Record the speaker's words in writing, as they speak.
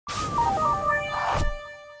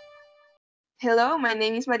Hello, my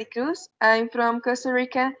name is Maricruz. I'm from Costa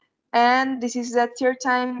Rica, and this is the third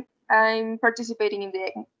time I'm participating in the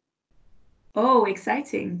EGMO. Oh,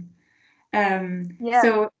 exciting. Yeah,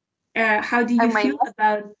 So how do you and my feel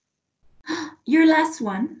about your last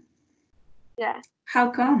one? yeah.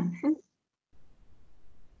 How come?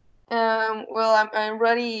 Well, I'm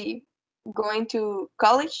already going to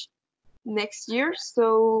college next year,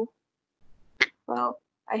 so well,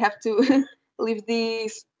 I have to leave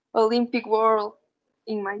this Olympic world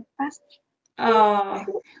in my past. Oh,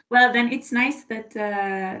 well, then it's nice that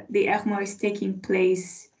the EGMO is taking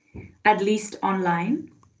place at least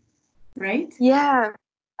online, right? Yeah,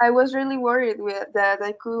 I was really worried that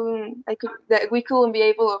that we couldn't be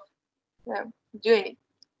able of doing it,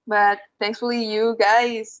 but thankfully you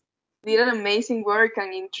guys did an amazing work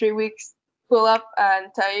and in 3 weeks pull up an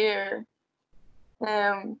entire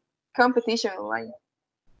um, competition online.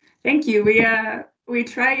 Thank you. We're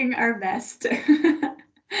trying our best.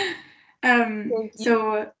 Thank you.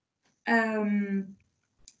 So, um,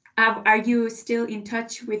 are you still in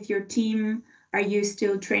touch with your team? Are you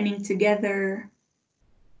still training together?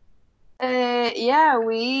 Yeah,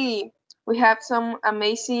 we have some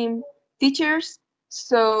amazing teachers,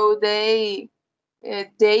 so they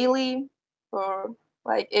daily or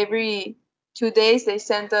like every 2 days they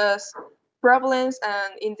send us problems,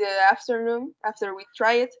 and in the afternoon after we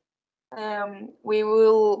try it, we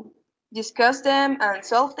will discuss them and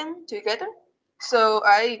solve them together. So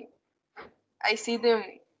I see them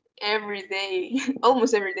every day,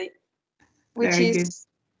 almost every day, which Very good. is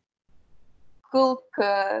cool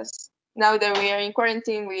because now that we are in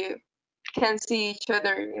quarantine, we can see each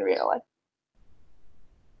other in real life.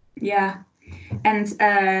 Yeah. And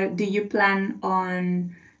do you plan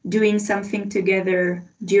on doing something together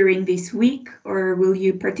during this week, or will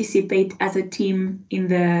you participate as a team in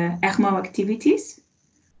the EGMO activities?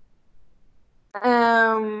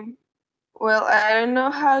 Um, well, I don't know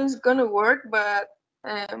how it's gonna work, but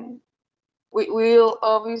um, we will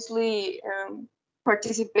obviously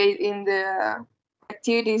participate in the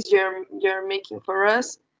activities you're making for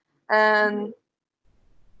us, and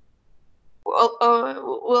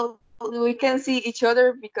well, we can see each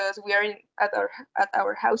other because we are at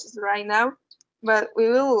our houses right now, but we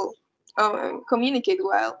will communicate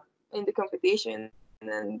while in the competition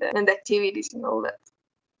and the activities and all that.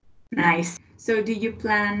 Nice. So, do you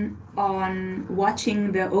plan on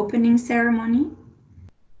watching the opening ceremony?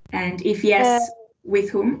 And if Uh, yes, with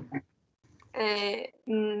whom?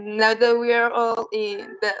 Now that we are all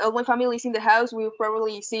in all my family is in the house, we'll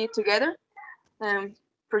probably see it together, um,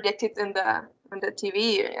 project it on the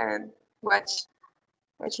TV and watch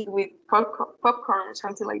it with popcorn or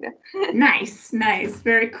something like that. Nice, nice,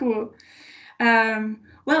 very cool.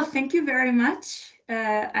 Well, thank you very much.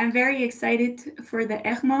 I'm very excited for the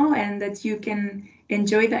EGMO and that you can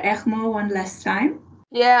enjoy the EGMO one last time.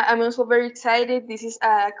 Yeah, I'm also very excited. This is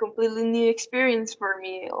a completely new experience for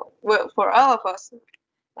me, well, for all of us.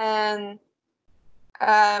 And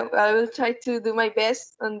I will try to do my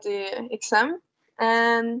best on the exam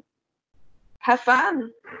and have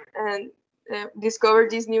fun and discover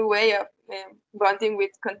this new way of bonding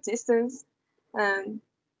with contestants. And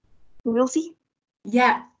we'll see.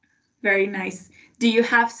 Yeah, very nice. Do you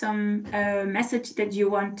have some message that you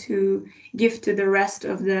want to give to the rest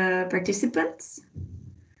of the participants?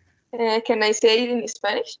 Can I say it in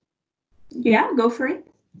Spanish? Yeah, go for it.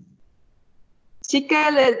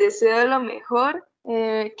 Chicas, les deseo lo mejor,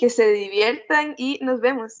 que se diviertan y nos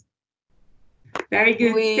vemos. Very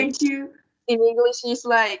good. Which Thank you. in English is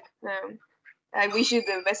like, I wish you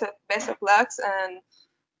the best of lucks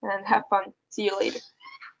and have fun. See you later.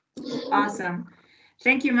 Awesome.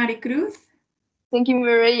 Thank you, Maricruz. Thank you,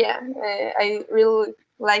 Maria. I really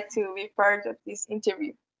like to be part of this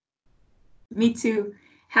interview. Me too.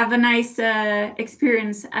 Have a nice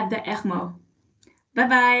experience at the EGMO. Bye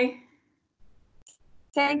bye.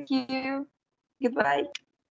 Thank you. Goodbye.